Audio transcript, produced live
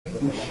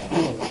What's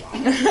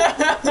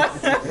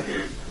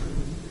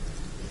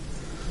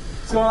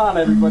going on,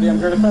 everybody? I'm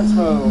Great Defense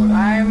Mode.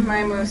 I'm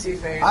my Moosey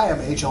face. I am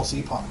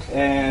HLC Punk.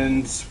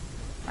 And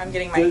I'm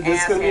getting my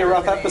this is going to be a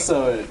rough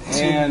episode.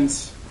 And,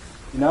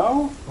 you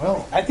know,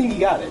 well, I think you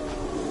got it.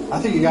 I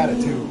think you got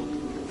it, too.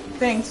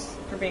 Thanks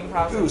for being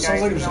positive, Ooh, guys.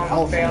 sounds like there's No, an I'm a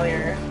elephant.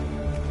 failure.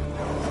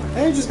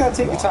 And you just got to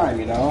take your time,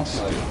 you know?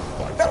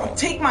 Like, Don't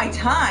take my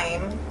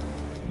time.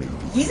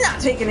 He's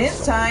not taking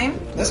his time.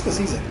 That's because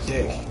he's a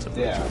dick.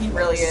 yeah. He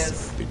really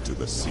is. Into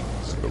the seas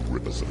and the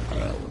rivers of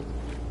hell.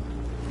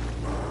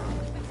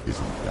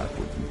 Isn't that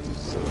what you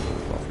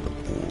deserve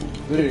after all?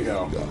 There you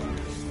go.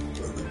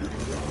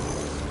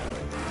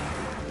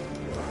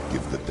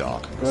 Give the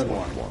darkness Good what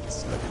one. it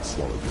wants, let it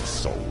swallow your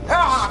soul.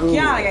 Oh, Ooh.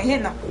 God, I got hit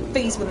in the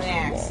face with an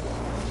axe.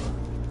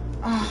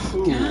 Oh,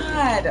 Ooh.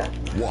 God.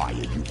 Why are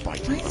you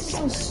fighting Why for is he so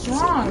someone who's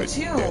strong, already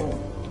too? dead?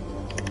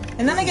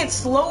 And then I get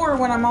slower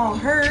when I'm all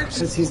hurt.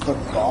 Because he's the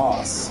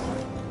boss.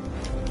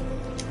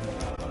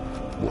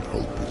 What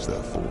hope is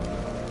there for?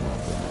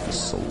 Then if the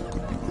soul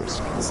could be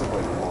rescued. This is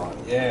what you want.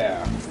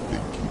 Yeah.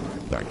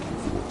 Thank you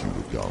for what you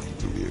have done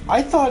to him.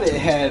 I thought it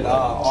had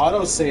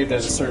auto-saved at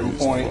a certain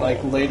point,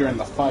 like later in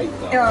the fight,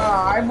 though.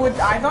 I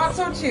thought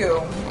so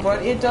too,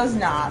 but it does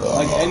not.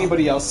 Like,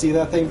 anybody else see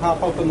that thing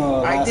pop up in the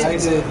last did. I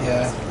episode? did,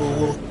 yeah. The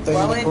little thing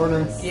in the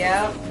corner.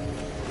 Yeah.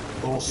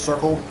 Little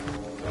circle.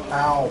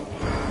 Ow.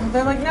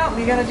 They're like, no,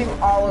 we gotta do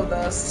all of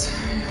this.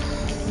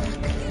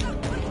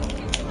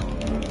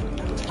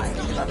 Time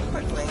to get up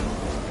quickly.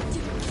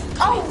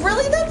 Oh,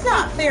 really? That's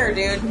not fair,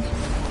 dude.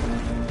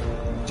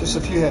 Just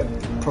if you had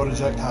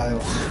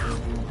projectiles.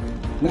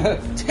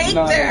 Take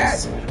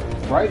Nice.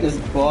 that! Right in his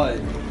butt.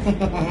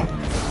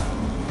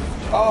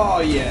 Oh,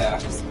 yeah.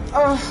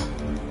 Ugh.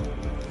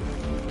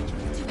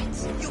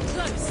 You're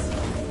close.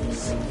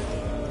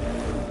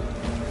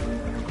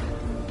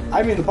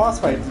 I mean, the boss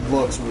fight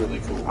looks really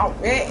cool. Oh,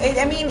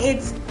 I mean,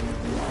 it's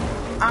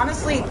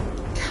honestly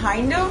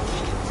kind of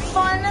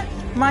fun,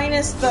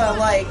 minus the,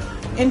 like,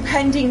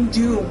 impending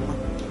doom.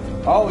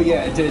 Oh,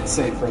 yeah, it did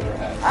say further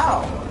ahead.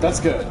 Oh.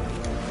 That's good.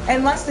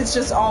 Unless it's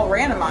just all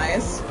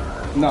randomized.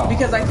 No.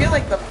 Because I feel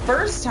like the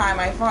first time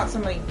I fought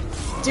somebody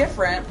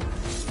different,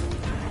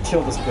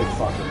 Kill this big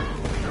fucker.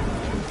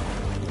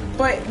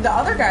 but the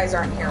other guys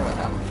aren't here with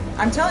him.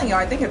 I'm telling you,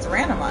 I think it's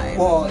randomized.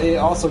 Well, it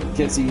also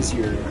gets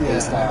easier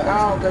this time.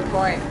 Oh, good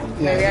point.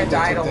 Yeah, Maybe I he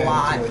died a took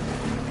lot. damage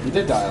to it. You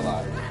did die a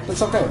lot.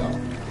 It's okay, though.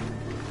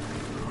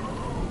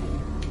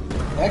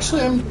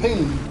 Actually, I'm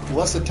paying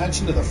less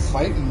attention to the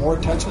fight and more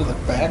attention to the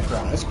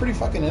background. It's pretty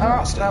fucking Oh,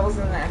 interesting. that was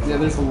in there. Yeah,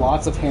 there's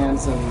lots of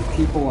hands and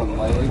people and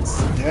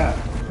legs. Yeah.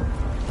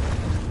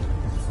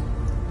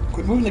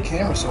 Quit moving the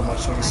camera so much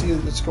so you can see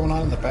what's going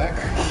on in the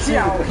background.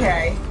 Yeah,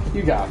 okay.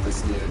 You got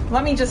this, dude.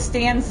 Let me just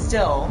stand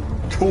still.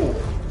 Cool.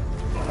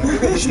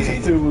 She's a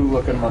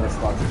Cthulhu-looking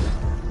motherfucker.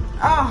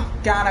 Oh,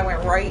 God, I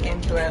went right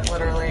into it,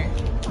 literally.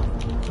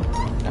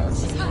 That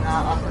was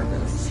not on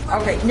purpose.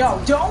 Okay,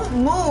 no, don't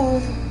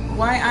move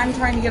while I'm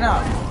trying to get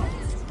up.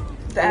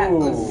 That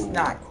was Ooh.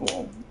 not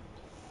cool.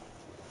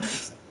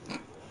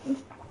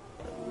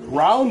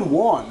 Round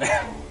 1.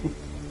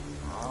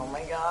 Oh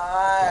my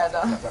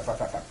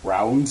God.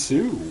 Round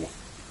 2.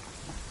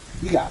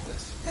 You got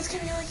this. It's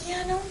gonna be like,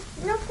 yeah,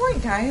 no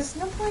point, guys.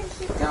 No point,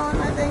 keep going,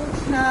 I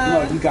think.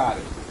 No, you got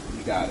it.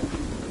 You got it.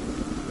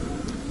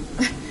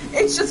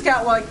 It's just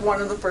got, like,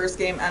 one of the first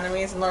game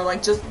enemies, and they're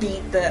like, just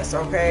beat this,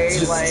 okay?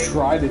 Just like,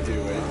 try to do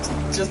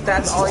it. just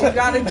that's all you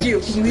gotta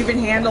do. Can you even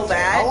handle How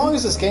that? long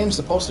is this game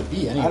supposed to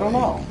be anyway? I don't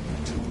know.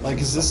 Like,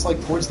 is this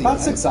like towards the About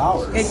end? 6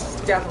 hours.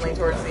 It's definitely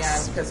towards the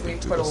end, because we've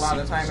put a lot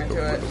of time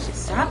into it.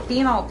 Stop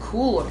being all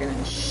cool looking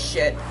and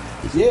shit.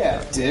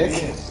 Yeah, dick.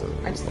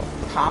 I just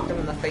popped him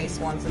in the face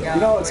once again.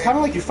 You know, it's kind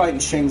of like you're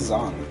fighting Shang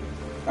Tsung.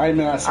 I mean,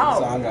 not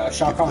Shang Tsung,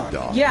 Shao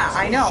Kahn. Yeah,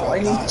 I know,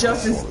 and he's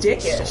just as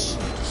dickish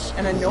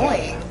and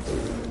annoying.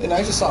 And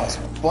I just saw his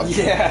butt.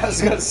 Yeah, I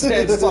was gonna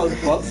say, I just saw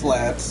his butt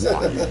flaps. Why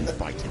are you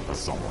fighting for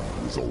someone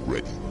who's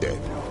already dead?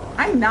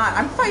 I'm not.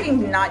 I'm fighting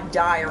to not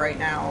die right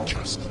now.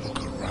 Just look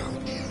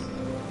around you.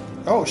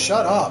 Oh,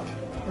 shut up.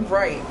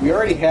 Right. We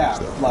already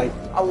have, like,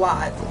 A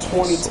lot.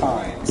 20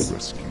 times.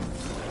 Rescue.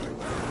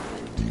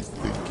 Do you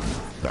think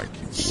thank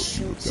you for what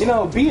you have done? You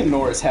know, being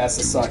Norse has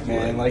to suck,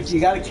 man. Like, you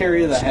gotta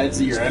carry the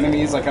heads of your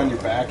enemies, like, on your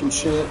back and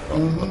shit.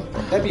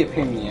 That'd be a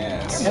pain in the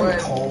ass. And Would.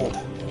 cold.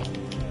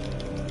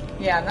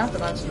 Yeah, not to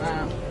mention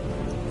that.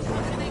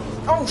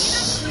 Oh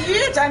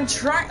shit! I'm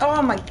trying.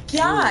 Oh my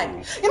god! Am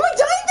I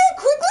dying that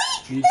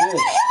quickly? You That was did.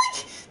 gonna hit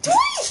like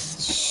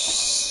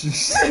twice.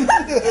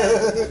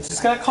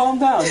 Just gotta calm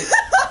down.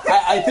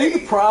 I think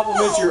the problem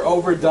is you're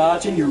over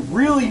dodging. You're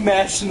really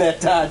mashing that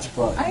dodge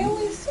button. I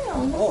always do.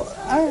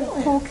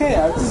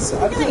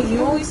 Okay.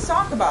 You always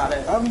talk about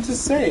it. I'm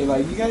just saying,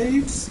 like,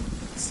 you just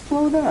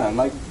slow down.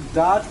 Like,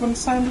 dodge when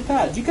it's time to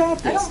dodge. You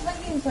got I this. don't play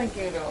games like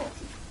you do.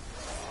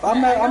 I'm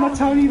not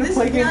telling you to This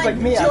play is games not like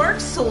me. Dark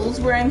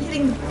Souls, where I'm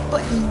hitting the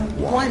button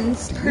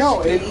once perfectly.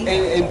 No,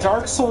 in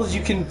Dark Souls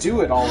you can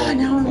do it all over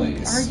Now the I'm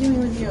place.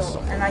 arguing with you,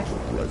 and I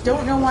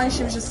don't know why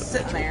she was just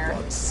sitting there.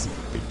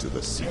 into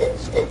the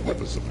seas of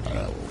rivers of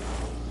hell.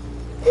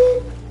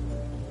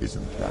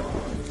 Isn't that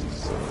what you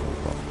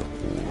deserve after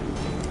all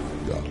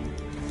you've done?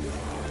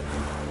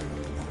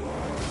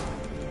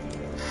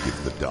 Give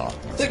the dark.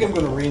 I think I'm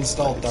going to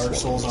reinstall Dark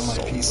Souls on my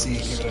PC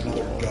and give it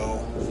another go.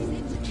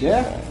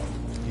 Yeah.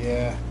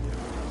 Yeah.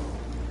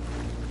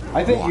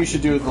 I think you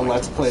should do the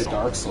Let's Play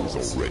Dark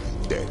Souls. Already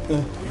dead.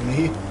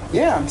 Me?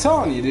 Yeah, I'm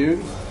telling you,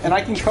 dude. And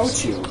I can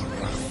coach you.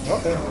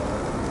 Okay.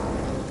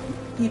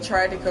 He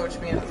tried to coach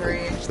me in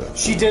 3.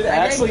 She did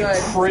actually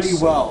good. pretty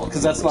well,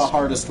 because that's the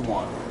hardest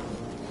one.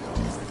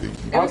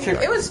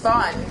 It was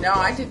fun. No,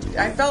 I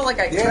felt like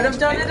I could have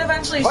done it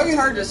eventually. It's just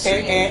hard to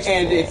stream.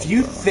 And if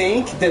you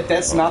think that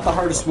that's not the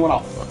hardest one,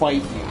 I'll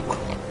fight you.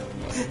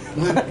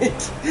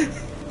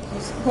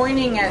 He's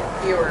pointing at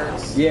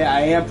viewers. Yeah,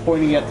 I am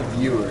pointing at the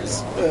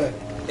viewers.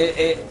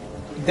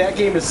 That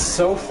game is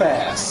so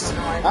fast.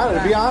 I don't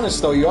know, to be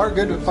honest though, you are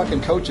good at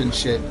fucking coaching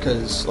shit,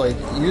 because like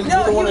you.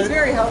 No, he was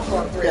very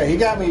helpful in 3. Yeah, he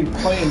got me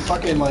playing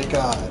fucking like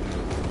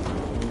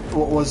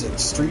what was it?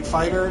 Street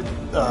Fighter. Street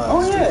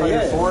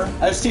Fighter 4.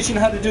 I was teaching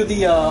how to do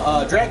the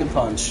Dragon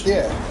Punch.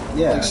 Yeah.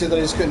 Yeah. Like shit that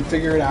I just couldn't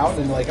figure it out,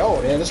 and like,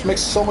 oh man, this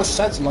makes so much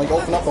sense, and like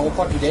opened up the whole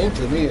fucking game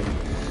to me, and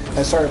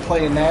I started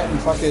playing that and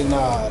fucking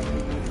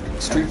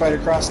Street Fighter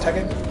Cross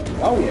Tekken.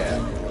 Oh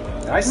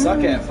yeah. I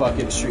suck at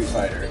fucking Street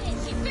Fighter.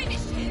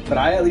 But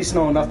I at least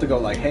know enough to go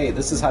like, hey,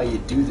 this is how you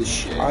do this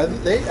shit. Are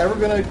they ever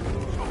gonna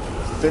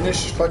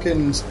finish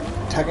fucking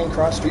Tekken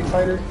Cross Street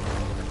Fighter?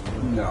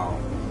 No.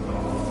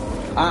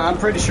 I'm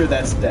pretty sure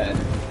that's dead.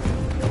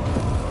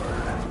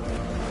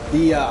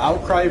 The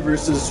Outcry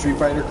versus Street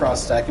Fighter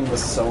Cross Tekken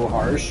was so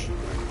harsh.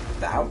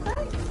 The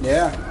Outcry?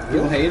 Yeah,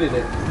 people hated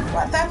it.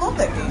 What? I love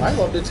that game. I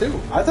loved it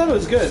too. I thought it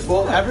was good.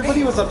 Well,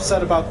 everybody was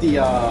upset about the,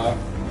 I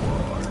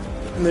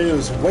mean, it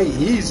was way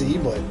easy,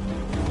 but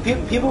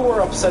people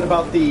were upset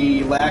about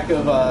the lack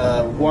of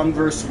 1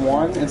 versus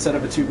 1 instead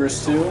of a 2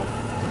 versus 2.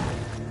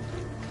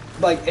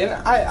 Like, and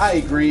I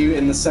agree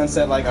in the sense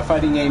that, like, a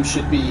fighting game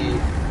should be...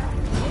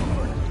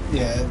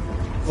 yeah,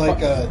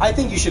 like I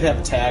think you should have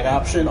a tag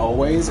option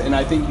always, and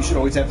I think you should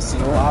always have a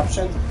single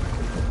option.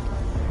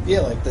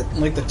 yeah, like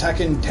the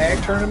Tekken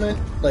Tag Tournament.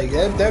 Like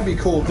that'd be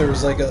cool if there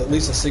was like at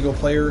least a single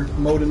player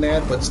mode in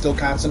that, but still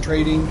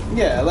concentrating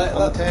Yeah, on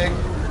the tag.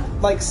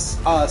 like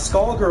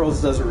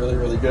Skullgirls does it really,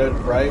 really good,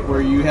 right?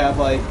 Where you have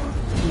like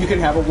you can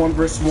have a 1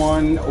 versus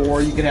 1,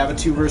 or you can have a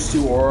 2 versus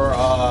 2, or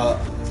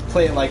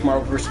play it like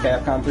Marvel vs.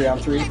 Capcom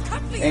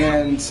 3-on-3,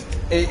 and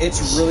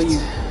it's really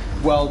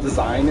well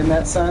designed in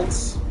that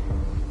sense.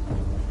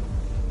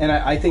 And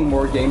I think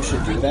more games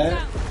should do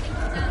that.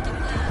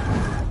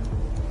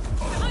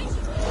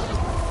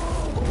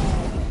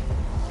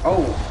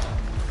 Oh,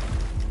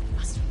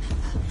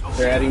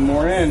 they're adding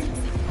more in.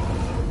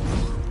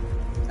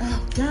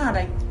 Oh god,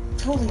 I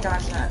totally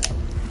dodged that.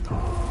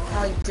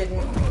 Probably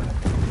didn't.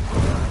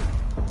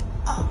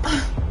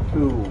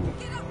 Ooh.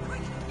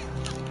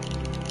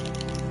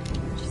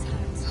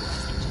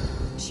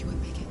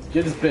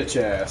 Get his bitch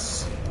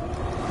ass.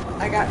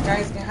 I got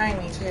guys behind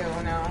me too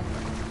now.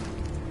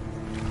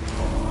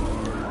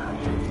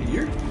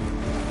 You're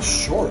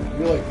short.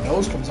 Your like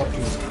nose comes up to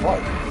his butt.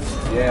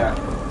 Yeah.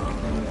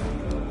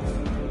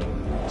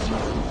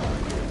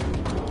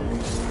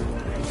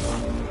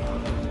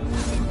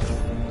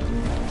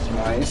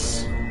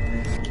 Nice.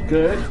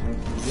 Good.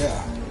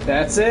 Yeah.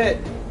 That's it.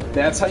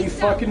 That's how you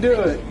fucking do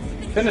it.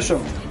 Finish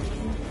him.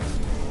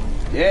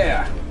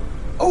 Yeah.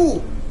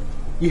 Oh!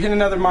 You hit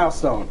another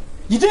milestone.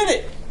 You did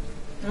it!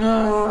 I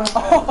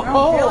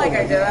don't feel like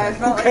I did. I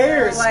felt Who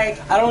cares? like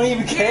I don't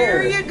even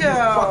care. here you go.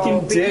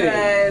 fucking did it.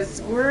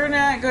 Because we're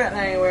not going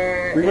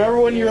anywhere. Remember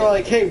when you were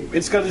like, hey,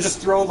 it's gonna just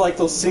throw like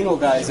those single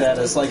guys at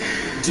us, like,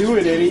 do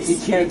it, and you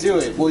can't do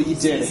it. Well, you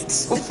did it.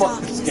 So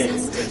fuck this game.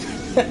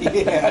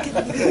 Yeah.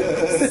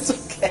 It's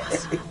okay.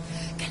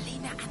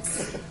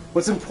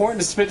 What's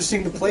important is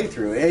finishing the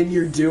playthrough, and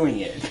you're doing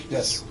it.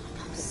 Yes.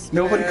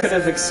 Nobody could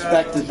have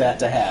expected that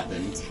to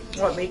happen.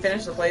 What, me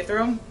finish the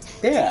playthrough?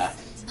 Yeah.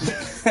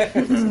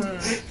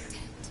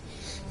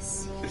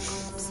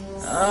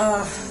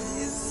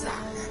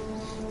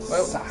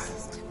 Whoa.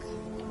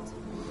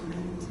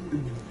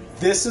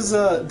 This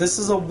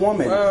is a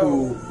woman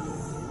who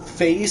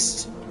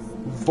faced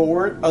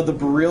Vort of the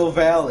Burrell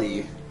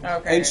Valley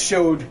and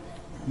showed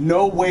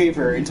no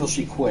waver until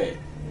she quit.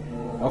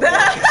 Okay.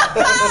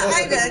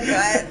 I did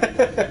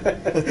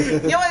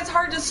good. You know, it's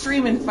hard to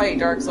stream and fight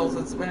Dark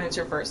Souls when it's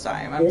your first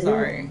time. I'm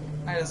sorry.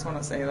 I just want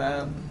to say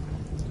that.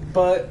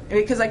 But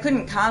because I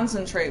couldn't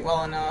concentrate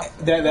well enough.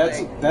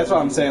 that's what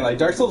I'm saying. Like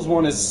Dark Souls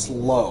 1 is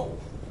slow,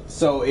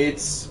 so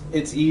it's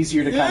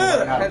easier to kind of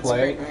learn how to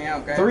play.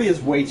 3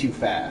 is way too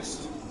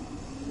fast.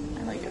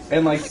 I like it.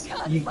 And like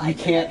you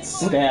can't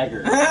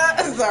stagger.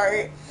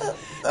 Sorry.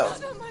 Oh.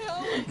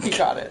 You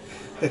got it.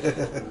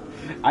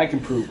 I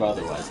can prove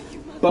otherwise.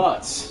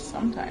 But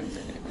Sometimes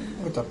I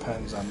do. It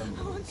depends on them.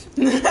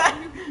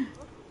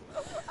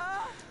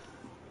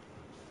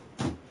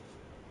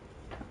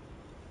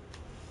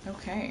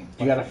 Okay.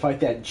 you gotta fight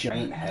that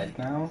giant head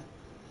now.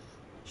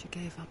 She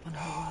gave up on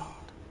her world.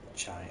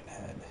 Giant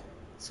head.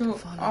 So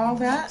Follow all the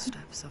that,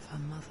 footsteps of her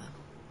mother,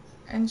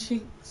 and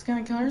she's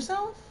gonna kill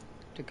herself?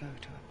 to go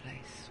to a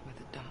place where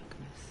the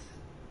darkness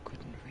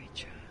couldn't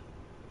reach her.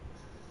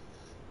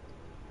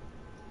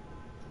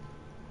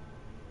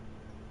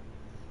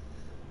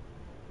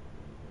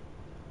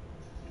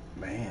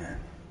 Man,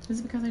 Is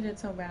it because I did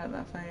so bad at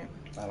that fight?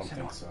 I don't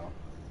think so.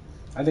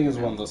 I think it was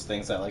one of those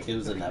things that, like, it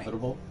was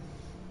inevitable.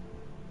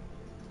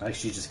 Like,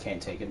 she just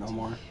can't take it no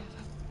more.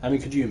 I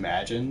mean, could you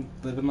imagine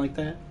living like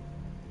that?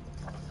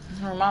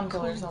 Her mom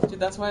killed herself, dude.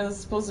 That's why this is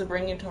supposed to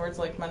bring you towards,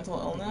 like, mental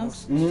I've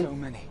illness. lost so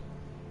many.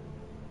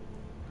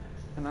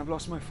 And I've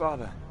lost my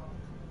father.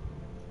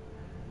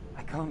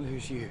 I can't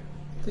lose you.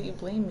 But you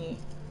blame me.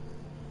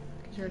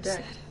 Because you're a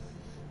dick.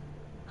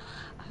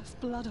 I have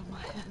blood on my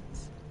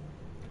hands.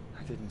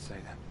 I didn't say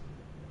that.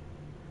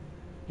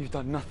 You've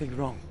done nothing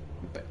wrong.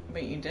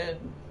 But you did.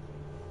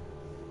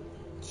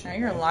 Now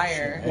you're a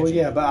liar. Well,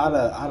 yeah, but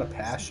out of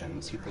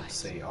passion, people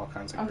say all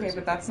kinds of Okay, crazy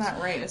but that's things.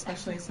 not right,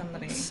 especially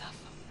somebody.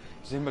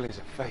 Zimbel is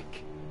a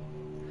fake.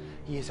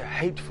 He is a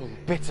hateful,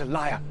 bitter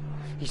liar.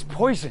 He's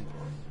poison.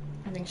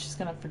 I think she's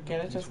gonna forget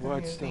it His just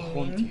words because still he's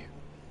haunt being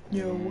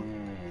you.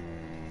 mean.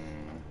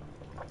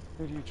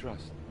 Who do you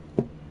trust?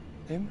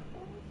 Him?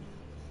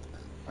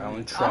 I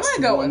only trust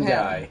gonna go one with him.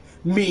 guy.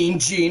 Mean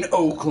Gene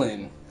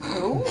Oakland.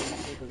 Who?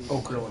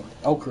 Okerlund.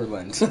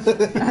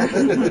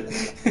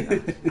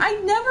 I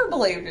never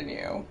believed in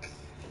you.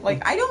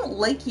 Like, I don't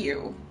like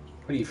you.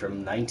 What are you,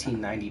 from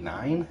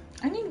 1999?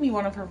 I need to be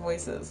one of her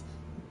voices.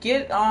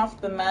 Get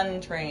off the men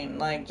train.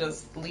 Like,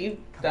 just leave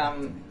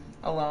them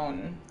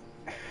alone.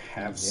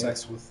 Have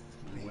sex with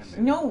women.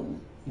 No,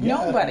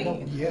 Yeah, nobody.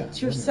 no, yeah,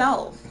 It's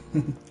yourself.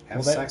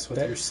 Have that- sex with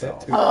that-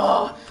 yourself. that too.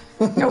 Oh,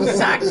 no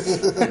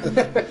sex.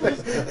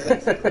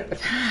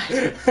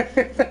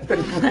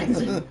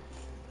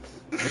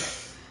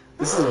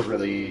 This is a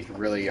really,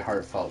 really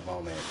heartfelt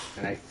moment,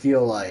 and I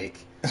feel like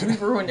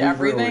We've ruined We've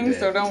everything, ruined it.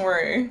 so don't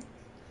worry.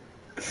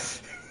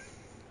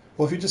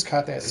 Well, if you just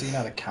caught that scene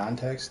out of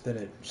context, then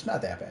it's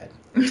not that bad.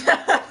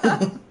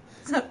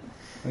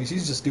 I mean,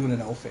 she's just doing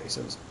an O face.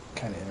 It was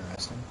kind of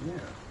interesting. yeah.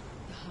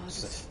 The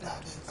hardest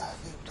feelings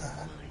moved to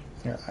mine.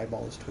 Her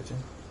eyeball is twitching.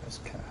 That's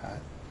kind of hot.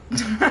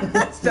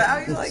 That's how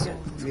you like it.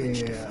 Souls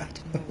which Yeah. fight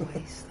in more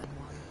ways than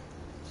one.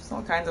 She's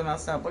all kinds of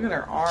messed up. Look at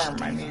her arm.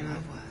 I mean, My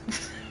word.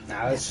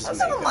 Now it's just that's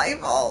not makeup. my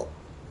fault.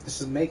 This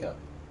is makeup.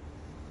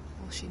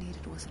 All she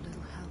needed was a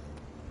little help.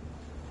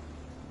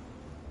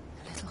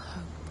 A little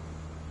hope.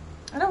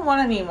 I don't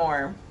want any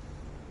more.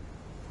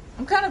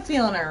 I'm kind of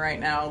feeling her right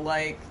now.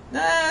 Like,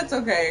 nah, it's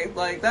okay.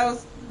 Like, that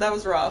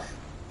was rough.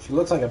 She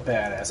looks like a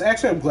badass.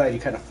 Actually, I'm glad you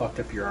kind of fucked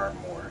up your arm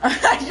more.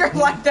 You're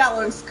like, that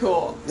looks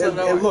cool. So It,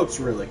 no it one- looks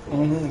really cool.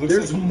 Mhm, looks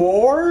There's like-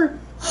 more?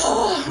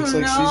 Looks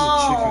like she's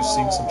a chick who's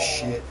seen some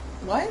shit.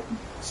 What?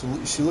 So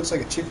she looks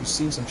like a chick who's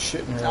seen some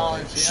shit in her Oh,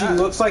 life. She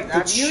looks like the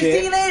Have you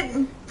chick seen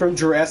it? from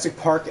Jurassic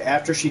Park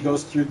after she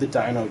goes through the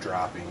dino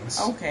droppings.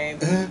 Okay,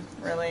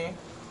 really?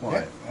 What?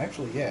 Yeah,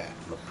 actually, yeah.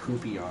 The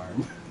poopy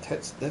arm.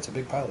 That's a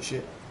big pile of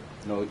shit.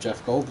 You know what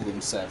Jeff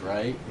Goldblum said,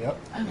 right? Yep.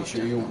 Make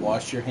sure you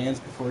wash your hands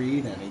before you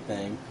eat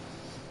anything.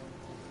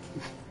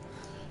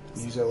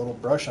 Use that little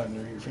brush on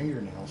your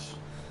fingernails.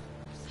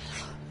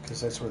 Because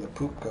that's where the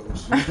poop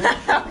goes.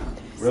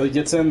 Really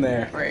gets in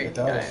there. Right, It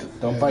does. guys.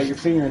 Don't bite your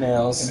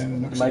fingernails. And then it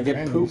You looks might like get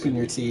grannies. poop in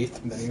your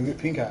teeth. And then you get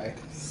pink eye.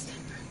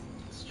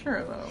 It's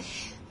true, though.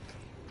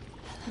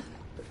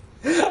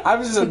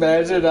 I'm just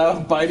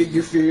imagining biting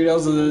your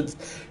fingernails and then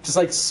just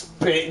like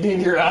spitting in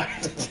your eye.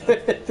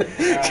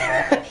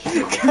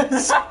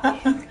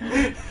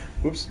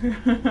 Whoops.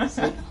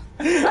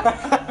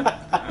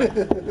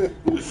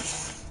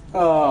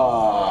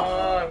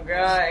 Oh, Oh,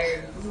 guys.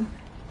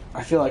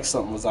 I feel like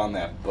something was on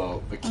that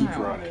boat, but keep I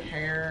don't running.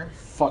 care.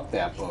 Fuck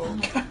that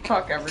boat.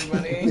 Fuck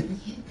everybody.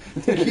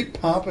 They keep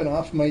popping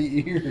off my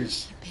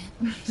ears.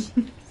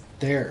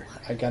 There,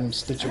 I got them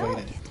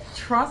situated.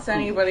 Trust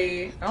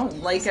anybody. I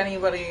don't like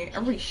anybody.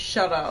 Everybody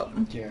shut up.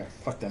 Yeah,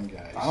 fuck them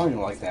guys. I don't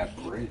even like that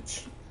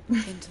bridge.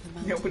 Into the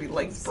mountains. Nobody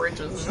likes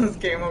bridges in this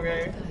game,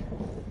 okay?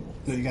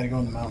 No, you gotta go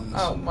in the mountains.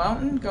 Oh,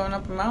 mountain? Going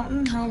up a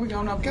mountain? How are we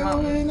going up a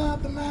mountain? Going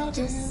up the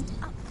mountain.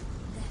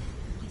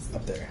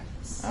 Up there.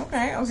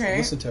 Okay, okay.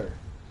 Listen to her.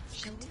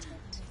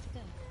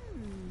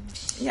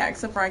 Yeah,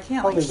 except for I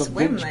can't, Oh, like, there's a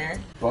swim big there.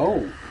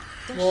 boat.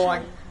 Well,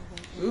 like,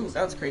 ooh,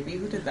 that was creepy.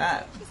 Who did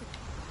that?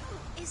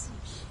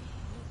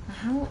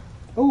 How?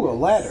 Ooh, a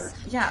ladder.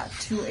 Yeah,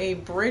 to a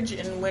bridge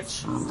in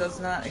which does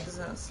not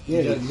exist.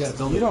 Yeah, You gotta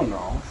build you it. don't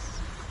know.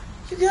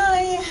 You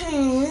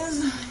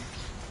guys. You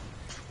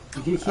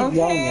can keep Okay.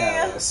 yelling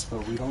at us,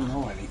 but we don't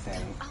know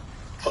anything.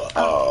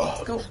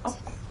 Let's go up.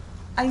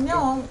 I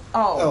know.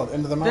 Oh, Oh,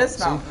 into the mountain. this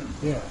see? mountain.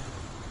 Yeah.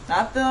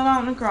 Not the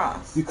mountain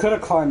across. You could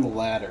have climbed the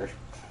ladder.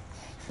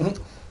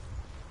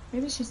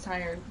 Maybe she's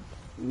tired.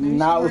 Maybe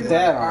Not she's with worried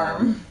that about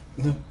her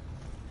arm.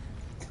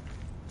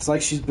 It's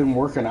like she's been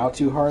working out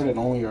too hard and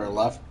only her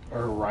left or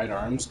her right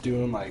arm's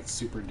doing like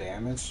super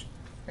damage.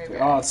 Maybe.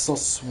 Oh, it's so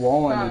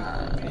swollen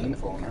and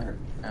painful and hurt.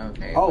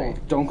 Okay. Oh,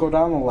 wait. don't go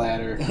down the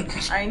ladder.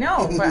 I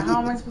know, but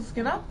how am I supposed to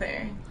get up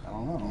there? I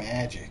don't know.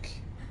 Magic.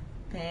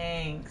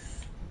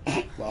 Thanks.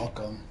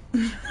 Welcome.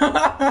 It'd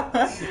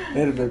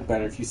have been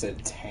better if you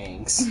said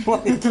tanks.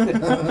 Like,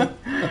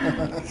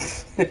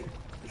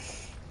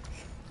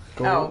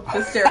 Oh,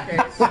 the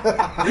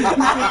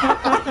staircase.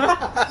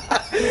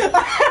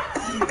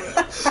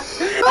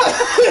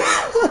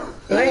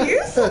 I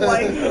used to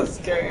like this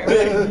game.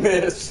 big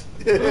miss.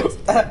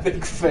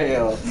 Epic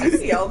fail.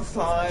 Nobody else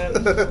saw it.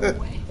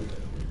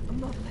 I'm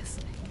not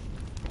listening.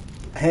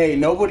 Hey,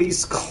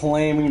 nobody's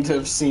claiming to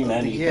have seen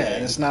anything. Yeah,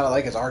 and it's not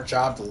like it's our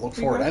job to look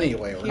for it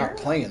anyway. We're not Here?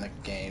 playing the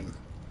game.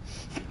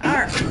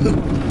 Alright.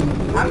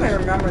 I'm gonna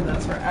remember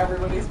this for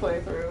everybody's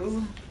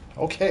playthroughs.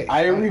 Okay.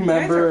 I You guys are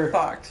remember.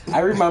 fucked. I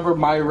remember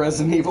my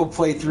Resident Evil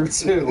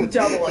playthrough too.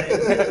 Double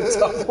it.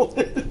 Double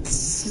it.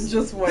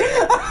 Just wait.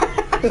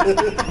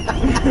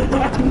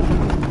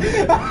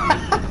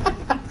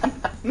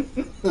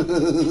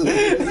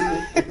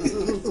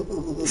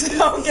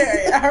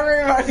 Okay,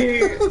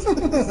 everybody.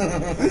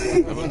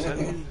 I will tell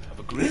you of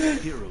a great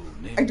hero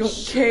named I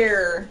don't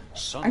care.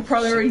 Son I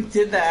probably already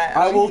did that.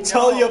 I will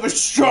tell you, but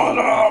shut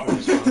up.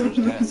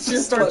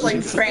 Just starts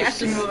like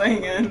bashing the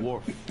thing in.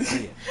 Dwarf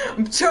Rhaegar.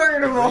 I'm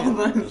tired of all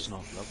Rhaegar this. does not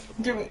love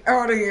the Get me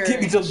out of here.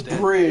 Get me to the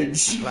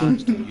bridge.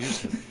 plans to use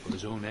him for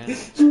his own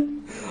ends.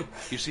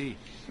 You see,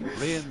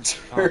 Rhaen's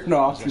Turn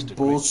off your possessed a great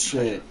bullshit.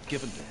 treasure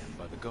given to him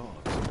by the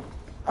gods.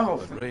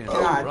 Oh, But Rhaen's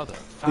God. brother,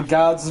 The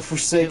gods have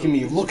forsaken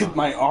me. Look at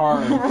my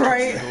arm.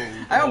 Right?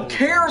 I don't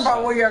care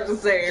about what you have to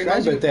say. I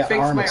Unless you bet that fix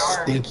arm my is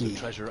arm. stinky.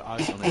 treasure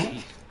out on a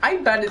heath, I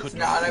bet it's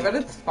not. I bet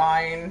it's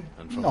fine.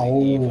 and from No.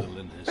 the evil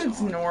in his But it's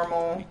heart,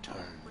 normal. he turned.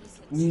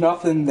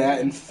 Nothing that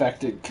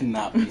infected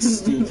cannot be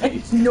stinky.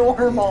 It's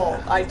normal,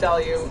 I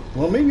tell you.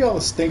 Well, maybe all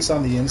the stink's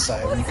on the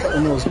inside. When you cut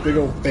one of those big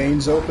old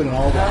veins open and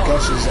all the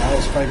gushes out,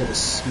 it's probably going to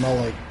smell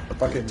like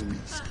fucking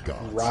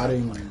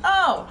rotting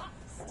Oh!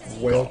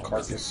 whale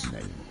carcass.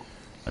 Name.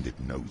 And it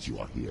knows you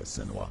are here,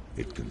 Senua.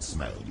 It can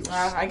smell your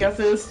I guess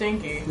it was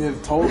stinky. Yeah,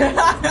 totally.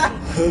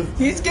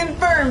 He's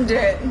confirmed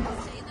it.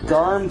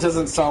 Garm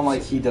doesn't sound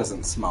like he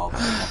doesn't smell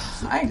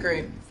that. I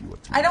agree.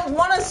 I don't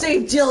want to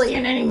save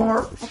Jillian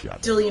anymore.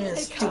 Fuck Jillian and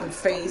his stupid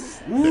face.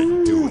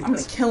 Then do I'm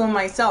gonna kill him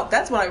myself.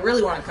 That's what I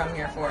really want to come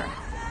here for.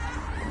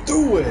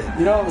 Do it!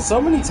 You know,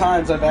 so many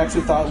times I've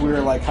actually thought we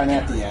were like kind of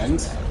at the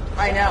end.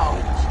 I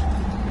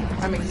know.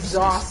 I'm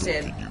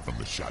exhausted. you from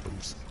the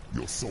shadows.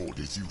 Your sword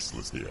is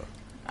useless here.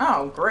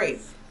 Oh, great.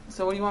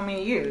 So what do you want me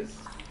to use?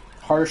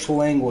 Harsh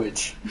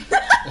language.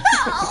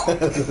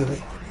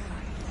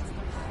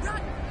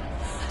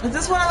 Is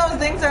this one of those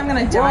things that I'm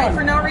gonna die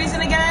for no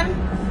reason again?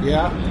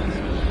 Yeah?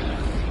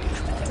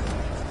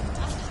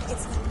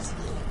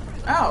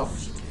 Oh.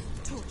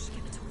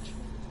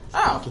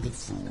 Oh.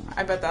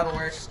 I bet that'll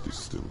work. It's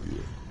still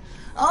here.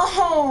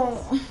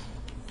 Oh.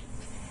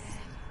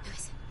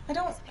 I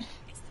don't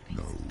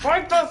No,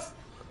 like this.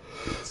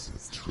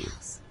 it's a trick.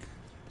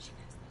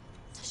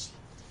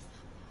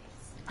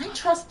 I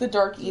trust the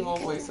dark evil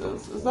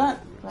voices. Is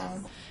that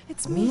wrong?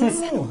 It's me.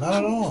 No, not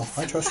at all.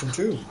 I trust him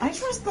too. I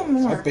trust them I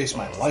more. base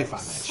my life on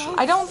that shit.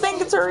 I don't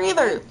think it's her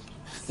either.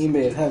 He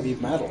made heavy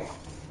metal.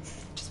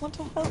 Just want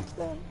to help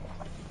them.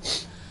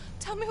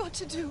 Tell me what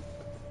to do.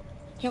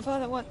 Your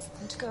father wants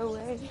them to go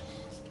away,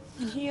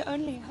 and he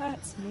only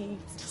hurts me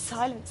to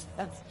silence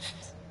them.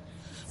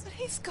 But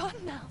he's gone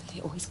now.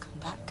 They always come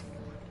back.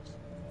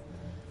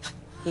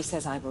 He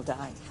says I will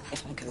die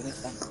if I go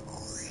with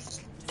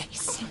them. They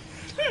say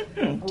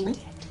I'm dead.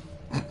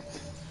 No,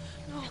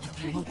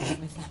 I won't go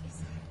with them.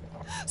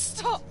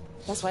 Stop!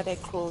 That's why they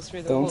crawl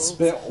through the Don't walls.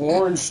 spit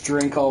orange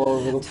drink all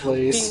over the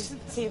place.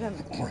 See them.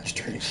 Orange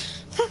drink.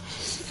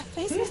 See their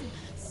faces.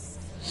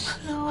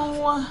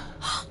 No.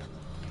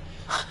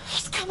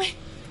 He's coming.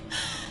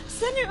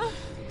 Senua,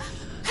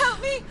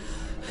 help me.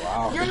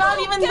 Wow. You're not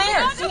even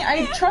there. See,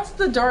 I trust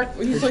the dark.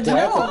 He's like,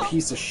 Dad's no. a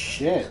piece of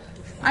shit.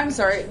 I'm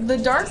sorry. The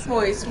dark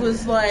voice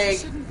was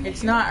like,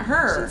 it's not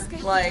her.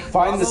 Like,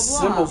 Find the blah, blah, blah.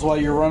 symbols while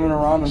you're running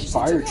around and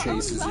fire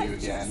chases you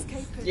again.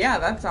 Yeah,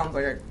 that sounds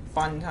like a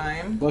fun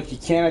time. Look, you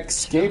can't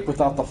escape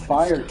without the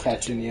fire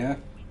catching you.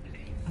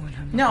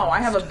 No, I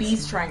have a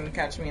beast trying to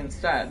catch me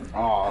instead.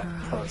 Aw,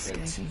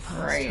 perfect.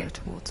 Right.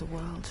 Towards a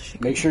world she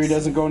Make sure he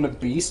doesn't go into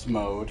beast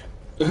mode.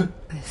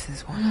 This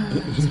is what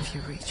happens if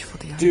you reach for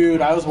the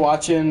Dude, I was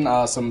watching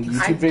some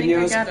YouTube think I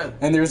videos, gotta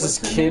and there's this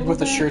listen a kid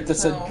with a little shirt bit, that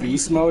said so-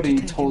 beast mode, and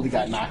he totally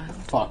got knocked the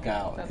fuck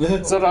out. That's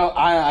cool. So now,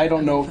 I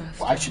don't know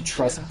if I should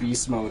trust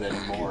beast mode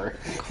anymore.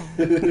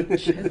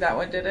 Is that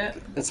what did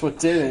it? That's what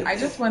did I it.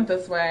 just went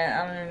this way.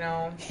 I don't even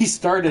know. He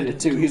started it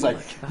too. He's like,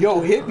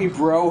 yo, hit me,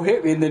 bro,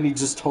 hit me, and then he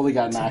just totally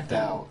got knocked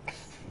out.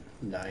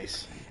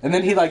 Nice. And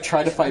then he like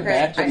tried to fight Okay,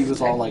 back, but he was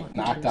all I- like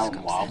knocked out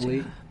and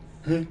wobbly.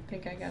 I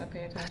think I gotta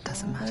pay attention.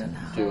 doesn't matter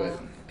now. Do it.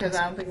 Because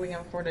I don't think we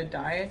can afford to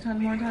die a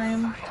ton more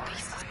time.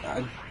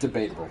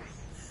 Debatable.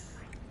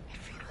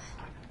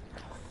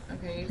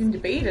 Okay, you can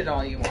debate it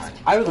all you want.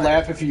 I would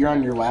laugh if you're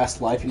on your last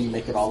life and you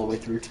make it all the way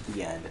through to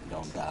the end and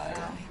don't die.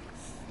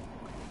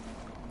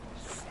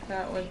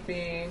 That would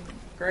be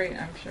great,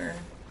 I'm sure.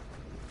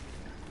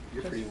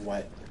 You're pretty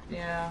wet.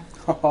 Yeah.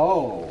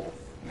 Oh,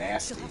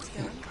 nasty.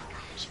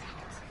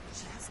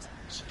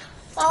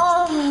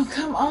 Oh,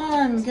 come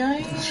on,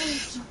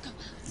 guys.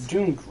 You're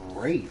doing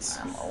great.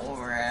 I'm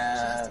over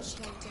it.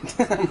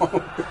 I'm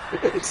over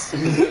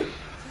it.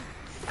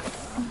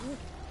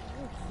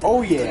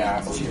 Oh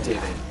yeah, she did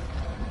it.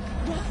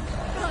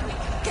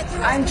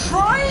 I'm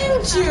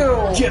trying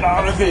to. Get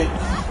out of it.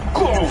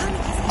 Go.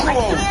 I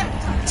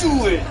can't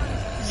Do it.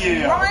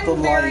 Yeah. run the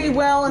very light.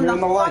 well in You're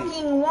the light.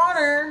 fucking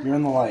water. You're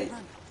in the light.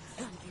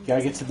 You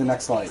gotta get to the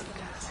next light.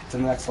 To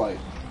the next light.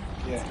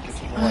 Yeah, get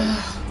to the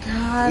light. God.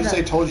 At least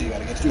they told you you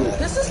gotta get to the light.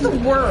 This is the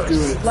worst.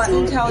 Do it. Let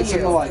Do me it. tell It's you.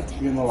 in the light.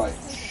 You're in the light.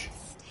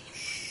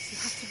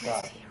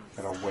 God.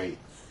 Gotta wait.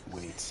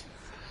 Wait.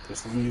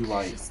 There's a new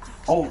light.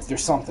 Oh,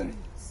 there's something.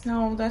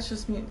 No, that's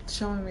just me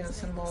showing me the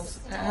symbols.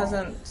 It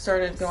hasn't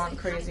started going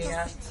crazy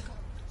yet.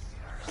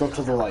 Go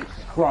to the light.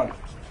 Run.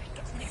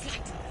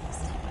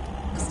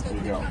 There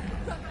you go.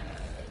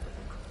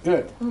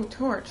 Good. Ooh,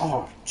 torch.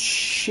 Oh,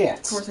 shit.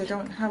 Of course, I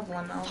don't have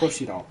one though. Of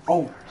course you don't.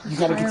 Oh, you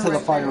gotta get to the Fire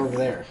right fire there. over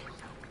there.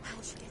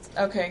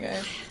 Okay,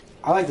 guys.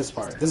 I like this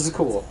part. This is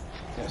cool.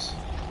 Yes.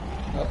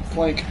 Up,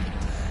 flank.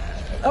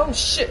 Oh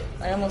shit!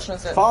 I almost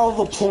missed it.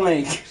 Follow the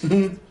plank.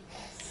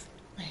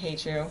 I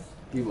hate you.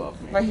 You love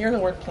If I me. hear the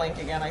word plank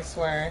again, I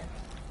swear.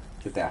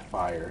 Get that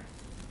fire.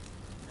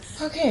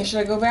 Okay, should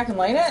I go back and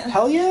light it?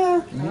 Hell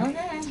yeah.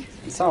 Okay.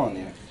 I'm telling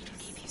you.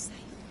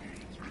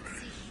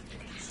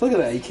 Look at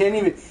that. You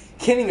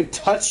can't even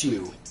touch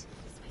you.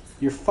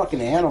 You're a fucking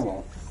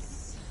animal.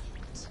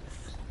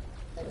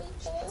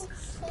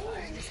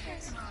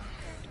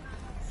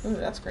 Ooh,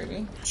 that's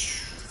creepy.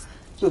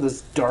 Look at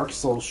this Dark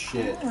Souls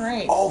shit.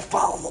 Alright. Oh,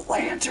 follow the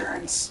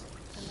lanterns.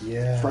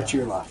 Yeah. It's right to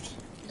your left.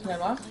 To my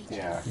left?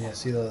 Yeah. Yeah,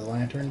 see the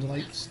lantern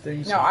lights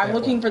things? No, I'm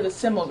looking for the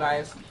symbol,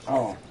 guys.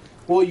 Oh.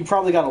 Well, you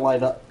probably gotta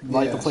light Yeah,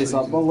 the place so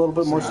you up can- a little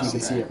bit more so so you you can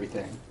can see see.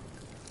 everything.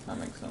 That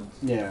makes sense.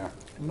 Yeah.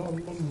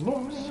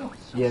 for.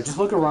 Yeah, just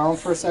look around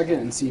for a second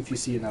and see if you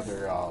see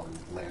another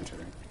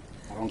lantern.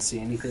 I don't see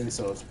anything,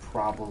 so it's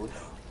probably...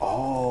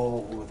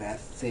 Oh, that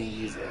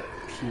thing is a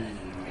P,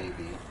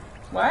 maybe.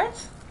 What?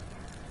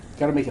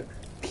 Gotta make a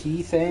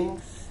P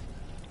thing?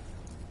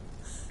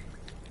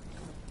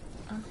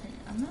 Okay,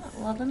 I'm not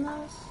loving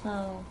this,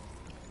 so...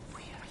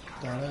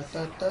 Da,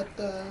 da, da,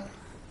 da.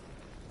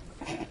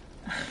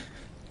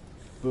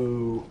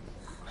 Boo.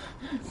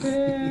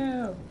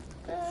 Boo!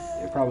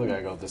 You probably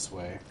gotta go this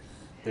way.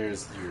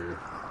 There's your...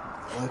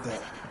 I like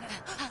that.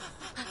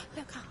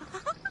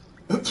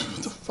 What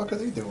the fuck are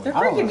they doing? They're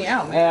I don't freaking know. me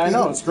out, man. Yeah, I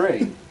know, it's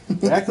great.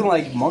 They're acting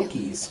like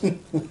monkeys.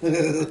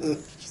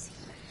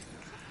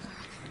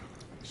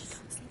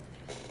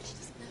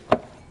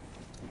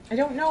 I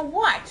don't know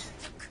what.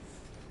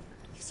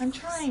 I'm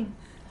trying.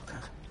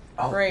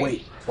 Oh, Great.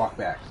 wait. Walk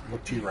back.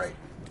 Look to your right.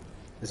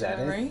 Is that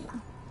it? Right?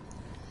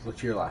 Look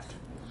to your left.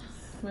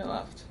 My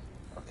left.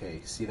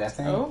 Okay, see that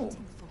thing? Oh.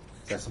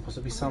 Is that supposed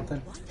to be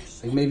something?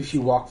 Like maybe if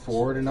you walk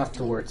forward enough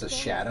to where it's a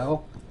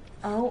shadow.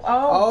 Oh, oh.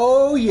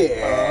 Oh,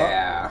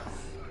 yeah.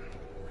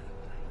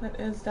 That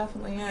is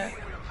definitely it.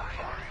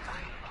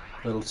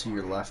 A little to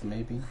your left,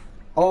 maybe.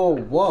 Oh,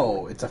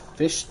 whoa. It's a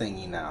fish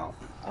thingy now.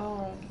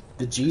 Oh,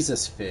 The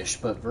Jesus fish,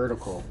 but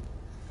vertical.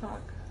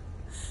 fuck.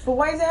 But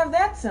why does it have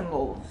that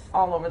symbol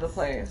all over the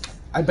place?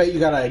 I bet you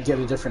gotta get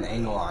a different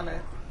angle on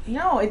it.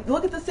 No,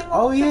 look at the symbol.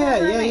 Oh, symbol yeah,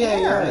 in yeah, the yeah, air.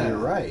 yeah. You're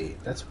right.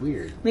 That's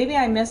weird. Maybe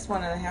I missed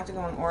one and I have to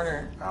go in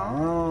order.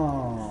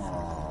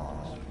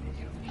 Oh.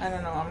 I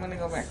don't know. I'm gonna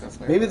go back this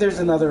way. Maybe there's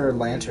another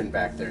lantern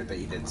back there that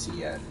you didn't see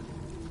yet.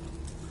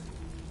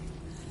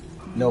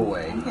 No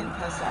way. I'm getting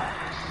pissed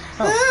off.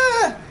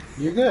 Oh.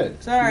 You're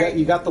good. Sorry.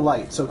 You got the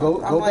light. So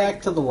go I'm back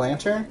like- to the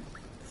lantern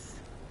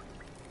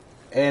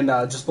and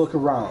just look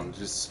around.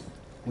 Just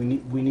we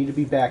need to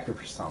be back here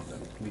for something.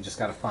 We just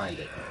gotta find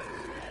it.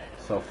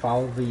 So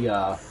follow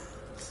the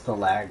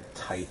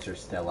stalactites or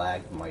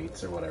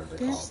stalagmites or whatever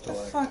they're There's called.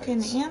 the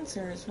fucking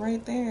answers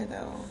right there,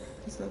 though.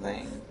 Is the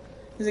thing.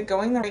 Is it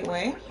going the right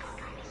way?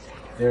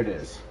 There it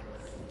is.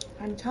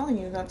 I'm telling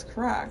you, that's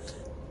correct.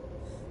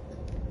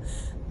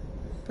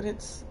 But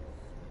it's...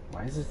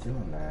 Why is it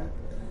doing that?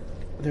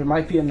 There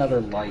might be another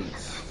light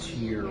to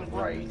your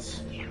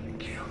right.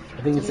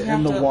 I think it's You in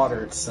have the to-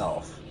 water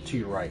itself. To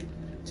your right.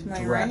 To my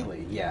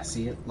Directly. Yeah,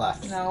 see it?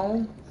 Left. right?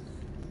 No.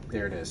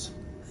 There it is.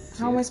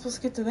 How am I supposed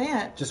to get to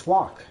that? Just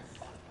walk.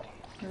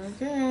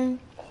 Okay.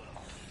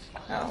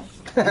 Oh.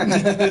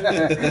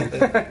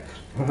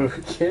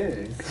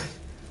 Okay.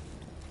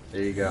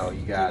 There you go.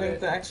 You got I think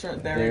it. the extra...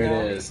 There There we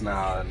go. it is.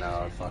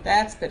 No, fuck.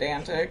 That's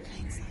pedantic.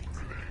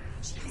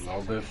 A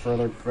little bit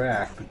further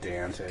back,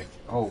 pedantic.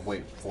 Oh,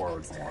 wait,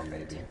 forward more,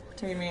 maybe. What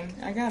do you mean?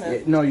 I got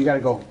it. No, you gotta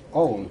go.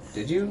 Oh,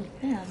 did you?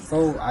 Yeah.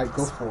 Go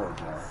forward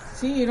more.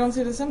 See, you don't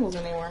see the symbols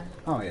anymore.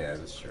 Oh, yeah,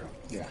 that's true.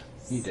 Yeah.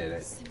 You did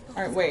it.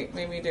 Alright, wait.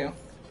 Maybe you do.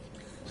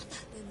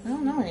 I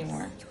don't know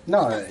anymore.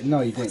 No,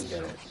 you didn't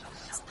get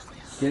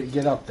it.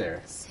 Get up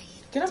there.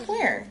 Get up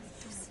where?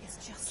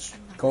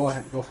 Go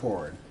ahead, go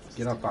forward.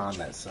 Get up on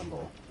that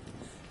symbol.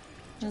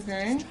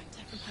 Okay.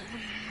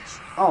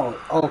 Oh,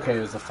 okay,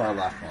 it was the far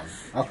left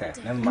one. Okay,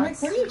 never I'm mind.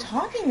 like, what are you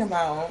talking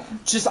about?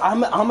 Just,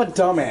 I'm a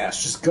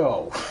dumbass. Just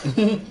go.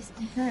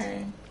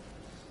 Okay.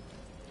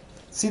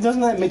 See,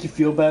 doesn't that make you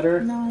feel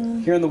better? No.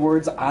 Hearing the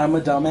words, I'm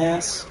a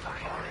dumbass?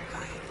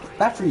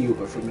 Not for you,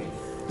 but for me.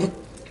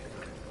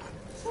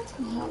 That's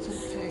not for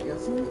pig,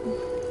 isn't it?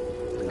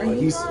 Are No,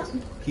 you he's, not?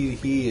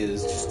 he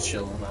is just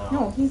chilling out.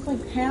 No, he's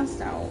like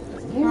passed out.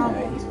 That's the Yeah,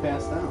 problem. he's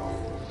passed out.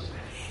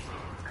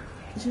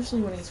 It's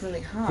usually when he's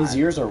really hot. His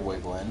ears are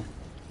wiggling.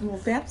 Well,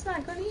 that's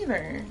not good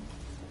either.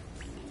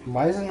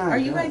 Why is it not Are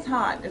you good? guys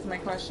hot, is my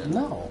question.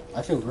 No,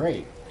 I feel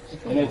great.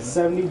 And it's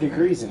 70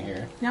 degrees in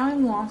here. Now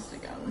I'm lost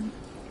again.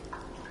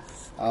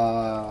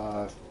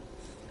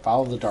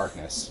 Follow the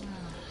darkness.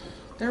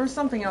 There was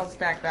something else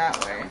back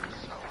that way.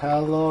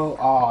 Hello?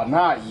 Oh,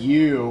 not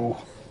you.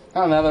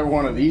 Not another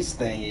one of these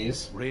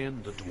thingies.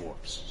 Rain the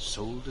dwarf's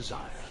sole desire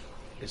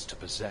is to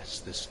possess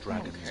this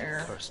dragon's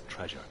care. cursed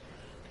treasure,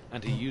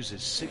 and he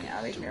uses Sigurd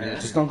Yeah, they to care.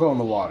 raise Just it. don't go in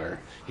the water.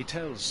 He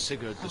tells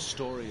Sigurd the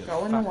story of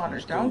Go in the Fafnir's water.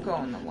 Don't gold,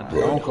 go in the and water.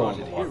 the Don't go in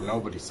the red-hearted water. hero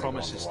Nobody said go in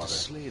the promises water. to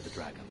slay the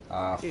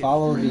dragon.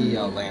 Follow the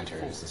If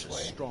lanterns he this forges a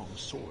way. strong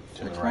sword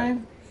To for the it. right.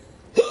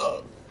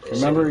 Okay.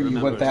 Remember, you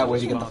Remembers went that way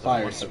to his get the father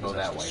fire, once so go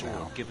possessed that a way sword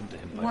now. given to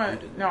him by What?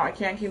 Odin. No, I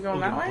can't keep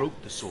going that Odin way?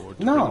 broke the sword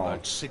to No. bring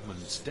about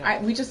Sigmund's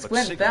death. We just but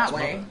went that Sigurd's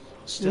way. mother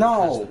still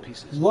has No, the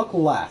pieces. look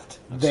left.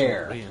 And so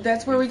There. Rain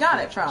That's where we got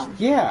it from.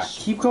 Yeah,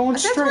 keep going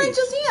That's what I straight.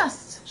 just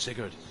asked.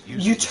 Sigurd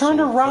uses You the turned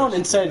sword around first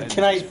and to said, avenge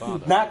can I his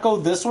father. not go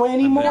this way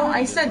anymore? No,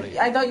 I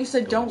thought you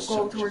said don't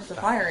go towards the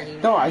fire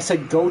anymore. No, I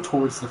said go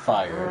towards the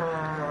fire.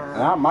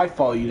 Not my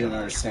fault you didn't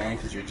understand,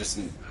 because you're just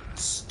a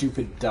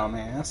stupid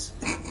dumbass.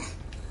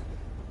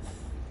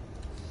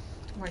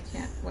 Oh, I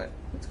can't.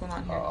 What's going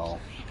on here? Uh-oh.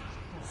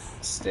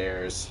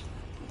 Stairs.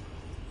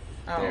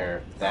 Oh.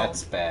 There.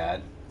 That's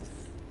bad.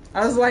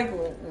 I was like,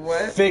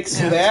 what? Fix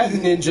that,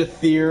 Ninja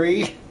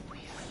Theory.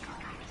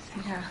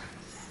 Yeah.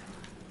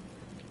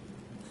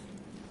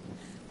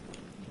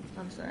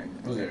 I'm sorry.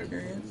 I Was was there,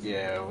 curious.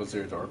 yeah, was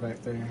there a door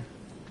back there?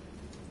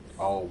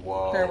 Oh,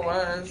 whoa. There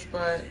was,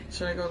 but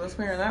should I go this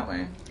way or that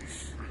way?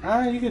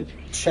 You could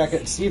check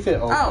it, see if it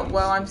opens. Oh,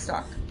 well, I'm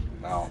stuck.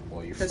 Oh,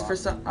 well, you're Because fine. for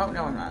some. Oh,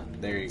 no, I'm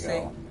not. There you See?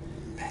 go.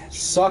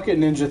 Suck it,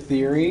 Ninja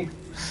Theory.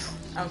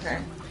 Okay.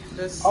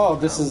 This. Oh,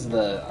 this is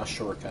a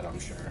shortcut, I'm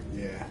sure.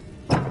 Yeah.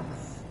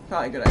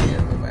 Probably a good idea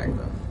to go back,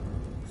 though.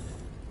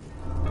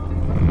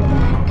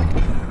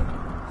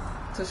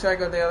 So should I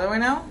go the other way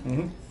now?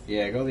 Mm-hmm.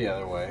 Yeah, go the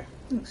other way.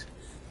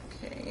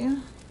 Okay.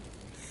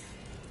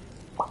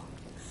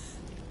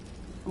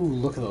 Ooh,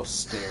 look at those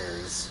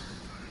stairs.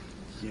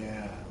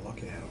 Yeah, look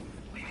at him.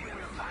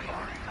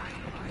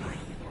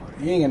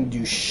 You ain't gonna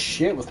do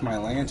shit with my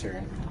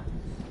lantern.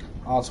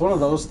 Oh, it's one of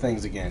those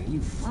things again.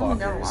 You Oh, we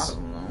got a lot of fuckers.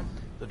 them, though.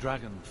 The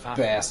dragon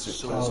Bastard.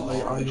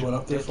 Oh, you went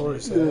up there for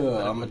it? Ugh,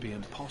 It would be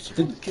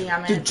impossible to kill.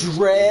 Damn The it.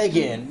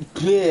 dragon.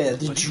 Yeah,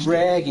 the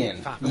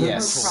dragon. I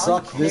Yes, would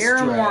suck probably this care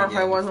dragon. more if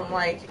I wasn't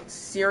like,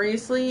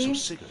 seriously?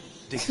 So Sigurd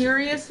digs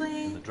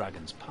Seriously? in the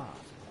dragon's path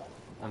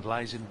and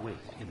lies in wait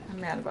in it. I'm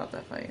mad about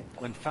that fight.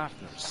 When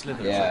Fafnir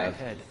slithers Yeah,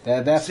 ahead,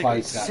 that Sigurd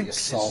fight's got you sinks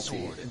his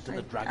salty. sword into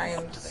the dragon I am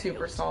up to the super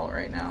hilt. salt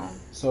right now.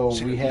 So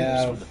Sigurd we leaps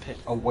have from the pit.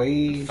 a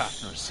way.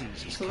 Fafnir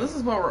sees his So this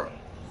is what we're.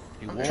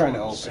 He trying to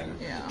warns open.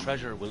 Sigurd Yeah. the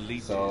treasure will lead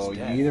to So his you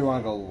death, either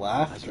want to go as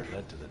left or it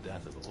led to the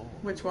death of all.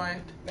 Which way?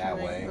 That Can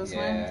I way, This yeah,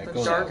 way? go The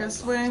that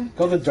darkest way?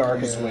 go the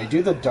darkest way.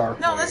 Do the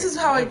dark No, way. this is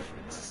how I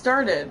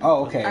started.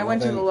 Oh, okay. I well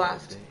went to then- the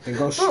left. Then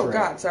go straight. Oh,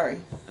 God,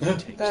 sorry. And he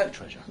takes the That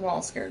treasure.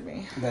 wall scared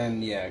me.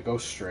 Then yeah, go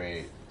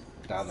straight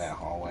down that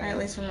hallway. I at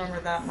least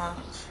remember that much.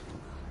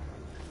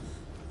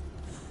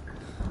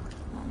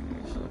 Oh,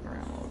 maybe I should look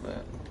around a little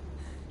bit.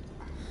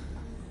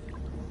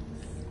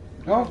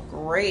 Oh,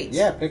 Great.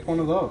 yeah, pick one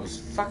of those.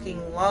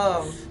 Fucking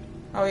love.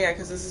 Oh, yeah,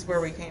 because this is where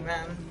we came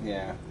in.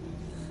 Yeah.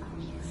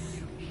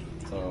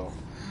 So,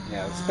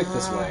 yeah, let's pick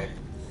this way.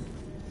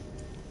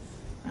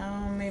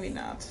 Oh, maybe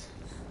not.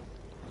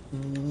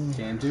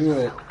 Can't do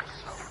it.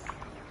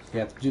 You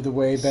have to do the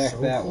way back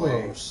So that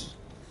close. way.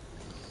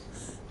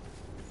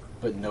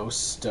 But no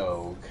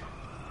stove.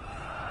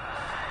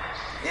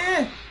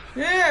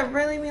 Yeah,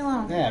 really leave me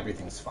alone. Yeah,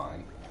 everything's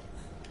fine.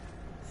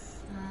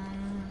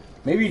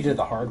 Maybe you did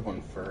the hard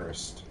one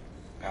first.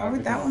 How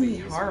would that one be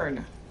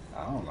hard?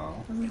 I don't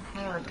know. It wasn't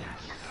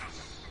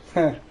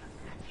hard.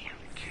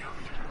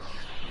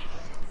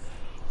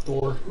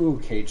 Door. Ooh,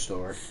 cage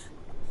door.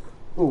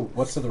 Ooh,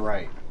 what's to the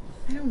right?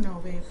 I don't know,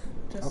 babe.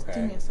 Just Okay.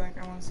 give me a sec.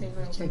 I want to see if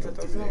it opens. Can't go It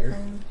through doesn't there.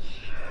 open.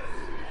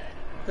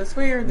 This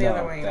way or the No,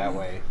 other way? that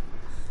way.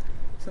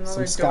 It's another Some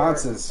door.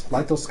 sconces.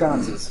 Like those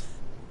sconces.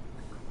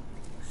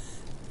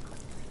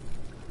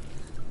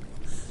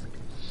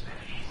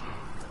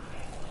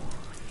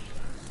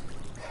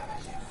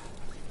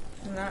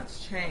 And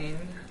that's chained.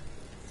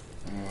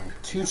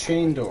 2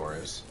 chain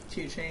doors.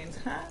 2 chains.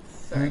 Ha.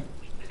 Sorry.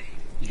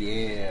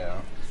 Yeah.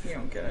 You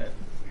don't get it.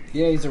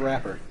 Yeah, he's a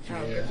rapper.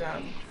 Oh, good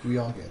job. We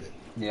all get it.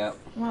 Yep.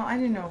 Well, I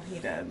didn't know if he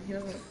did. He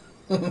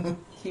doesn't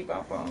keep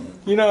up on.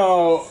 You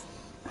know,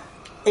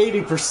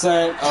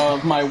 80%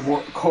 of my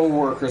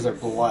co-workers are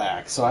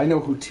black, so I know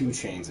who 2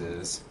 Chains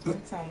is.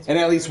 That sounds And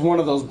at least two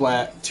of those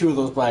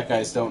black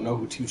guys don't know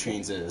who 2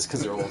 Chains is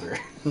because they're older.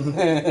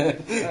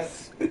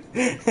 That's... Okay,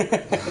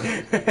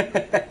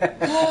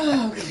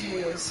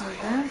 so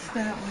that's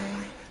that way.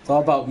 It's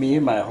all about me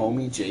and my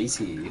homie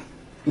JT.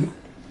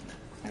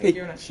 Are you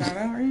doing a shout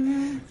out right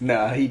now?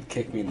 Nah, he'd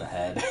kick me in the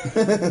head.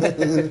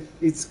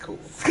 It's cool.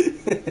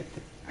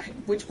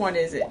 Which one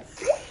is it?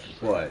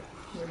 What?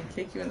 Would he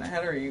kick you in the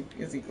head or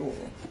is he cool?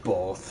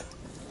 Both.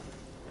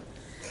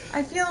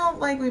 I feel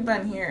like we've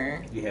been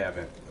here. You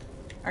haven't.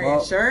 Are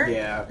you sure?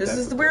 Yeah. This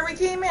is where we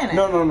came in.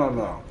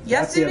 No.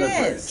 Yes, That's the it other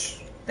is.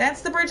 bridge.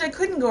 That's the bridge I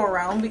couldn't go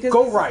around because...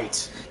 Go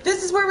right.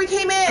 This is where we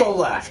came in. Go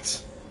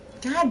left.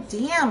 God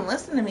damn,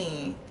 listen to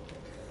me.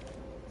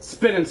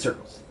 Spin in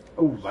circles.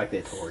 Ooh, like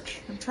that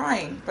torch. I'm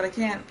trying, but I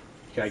can't.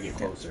 Gotta get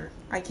closer.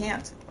 I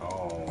can't.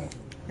 Oh.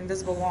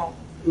 Invisible wall.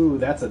 Ooh,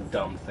 that's a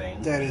dumb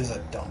thing. That is a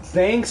dumb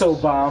thing. Thanks,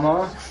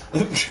 Obama.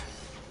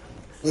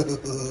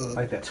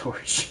 Like that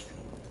torch.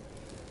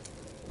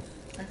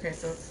 Okay,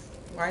 so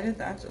why did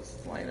that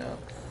just light up?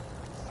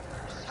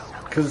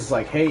 Because it's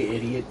like, hey,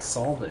 idiot,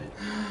 solve it.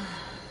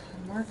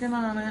 I'm working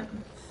on it.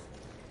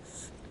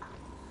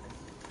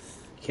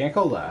 Can't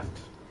go left.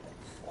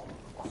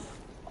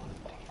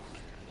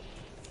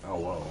 Oh,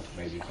 whoa.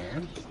 Maybe you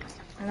can?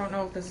 I don't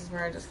know if this is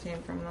where I just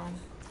came from, though.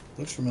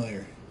 Looks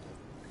familiar.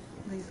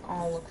 These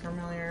all look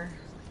familiar.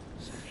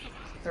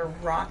 They're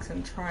rocks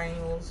and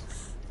triangles.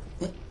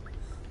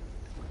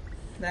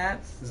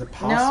 That's... Is it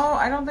possible? No,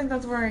 I don't think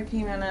that's where I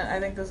came in at. I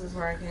think this is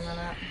where I came in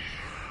at.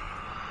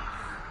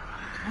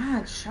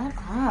 God, shut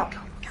up.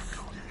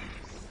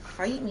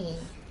 Fight me.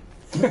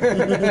 Come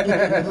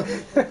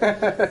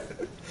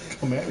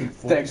at me,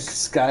 That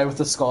folks. guy with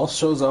the skull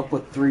shows up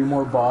with 3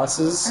 more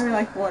bosses. I'm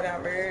like,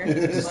 whatever.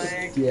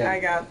 Like, Yeah. I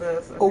got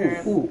this. Oh,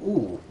 apparently.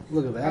 ooh.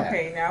 Look at that.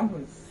 Okay, now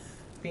who's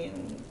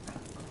being...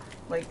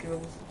 Like,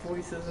 those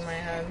voices in my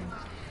head.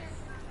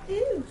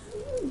 Ew,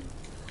 ew.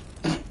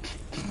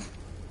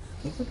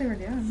 That's what they were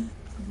doing.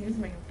 He was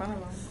making fun of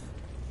them.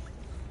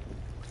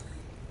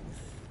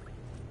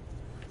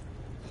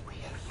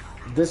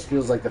 This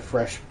feels like the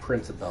Fresh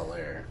Prince of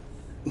Bel-Air.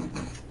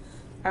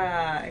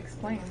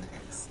 Explain.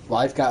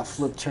 Life got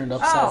flipped, turned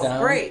upside down.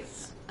 Oh, great.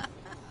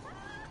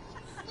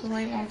 The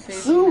light won't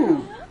save Ooh,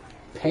 me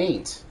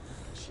paint.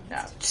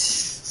 now.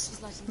 She's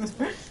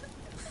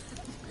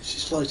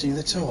lighting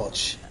the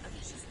torch.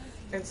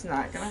 It's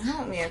not gonna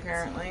help me,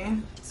 apparently.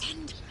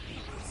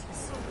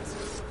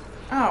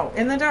 Oh,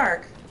 in the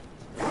dark.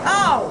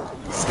 Oh!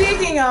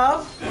 Speaking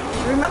of,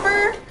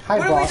 remember? Hi,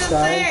 what did we boss just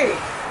guy. say?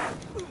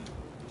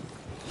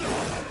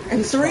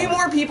 If 3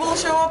 more people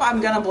show up,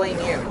 I'm gonna blame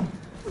you.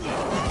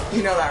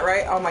 You know that,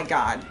 right? Oh my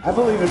god. I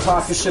believe in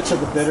talking shit to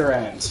the bitter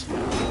end.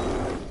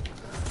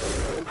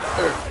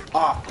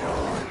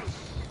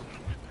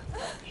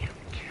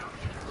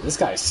 This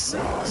guy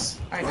sucks.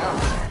 I know.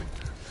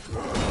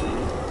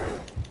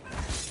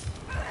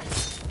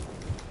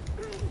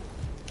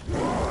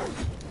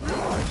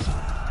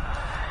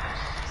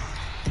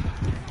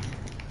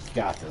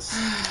 Got this.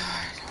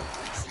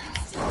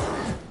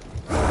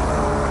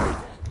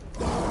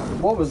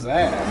 What was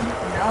that?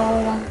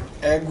 No.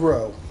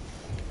 Aggro.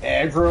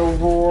 Aggro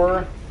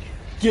roar?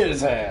 Get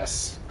his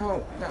ass.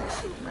 Oh, that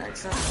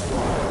makes sense.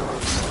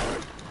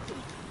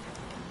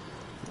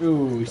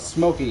 Ooh,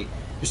 smoky.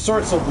 Your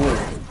sword's so blue.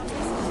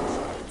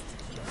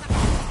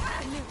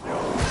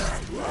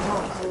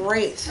 Oh,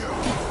 great.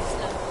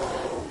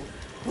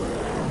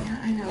 Yeah,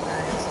 I know,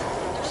 guys.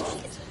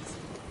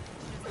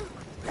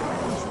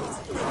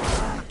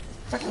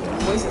 Fucking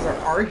voices are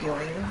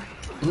arguing.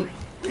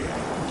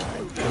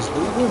 Because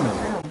we're women. I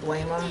don't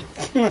blame them.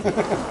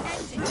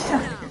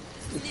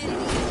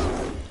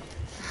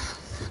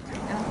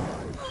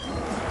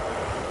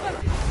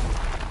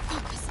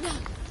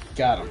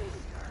 Got him.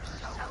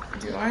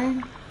 Do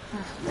I?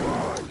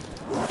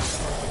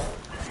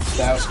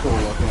 That was cool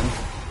looking.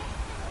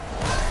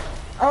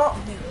 Oh!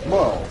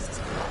 Whoa.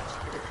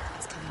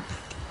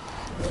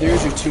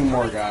 There's your 2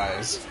 more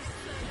guys.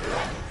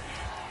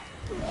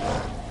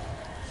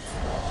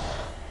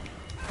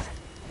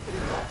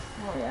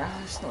 Oh yeah,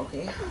 they're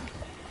smoky.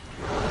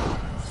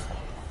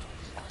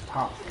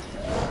 Pop.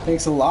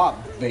 Thanks a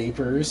lot,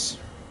 vapors.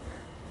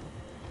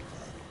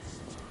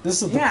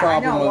 This is the Yeah, I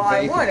problem know. with Well,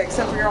 I vapor. would,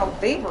 except for you're all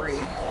vapory.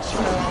 So,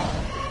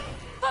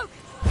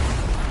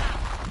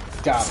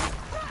 Got him.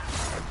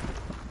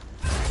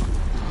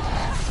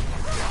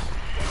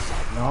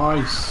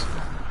 Nice.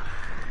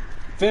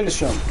 Finish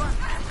him.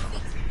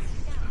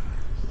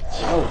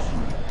 Oh.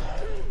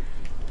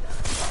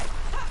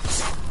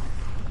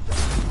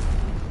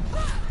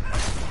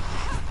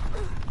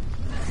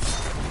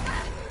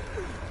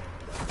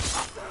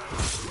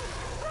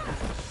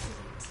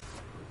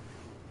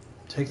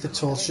 Take the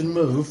torch and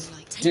move.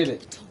 Did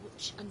it.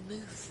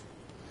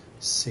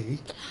 See?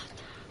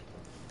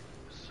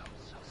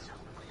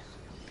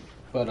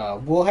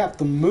 But we'll have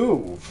to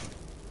move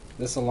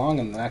this along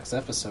in the next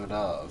episode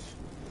of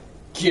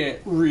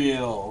Get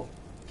Real.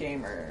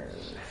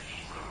 gamers.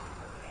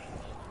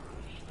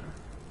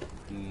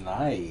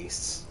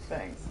 Nice.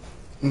 Thanks.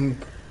 Mm.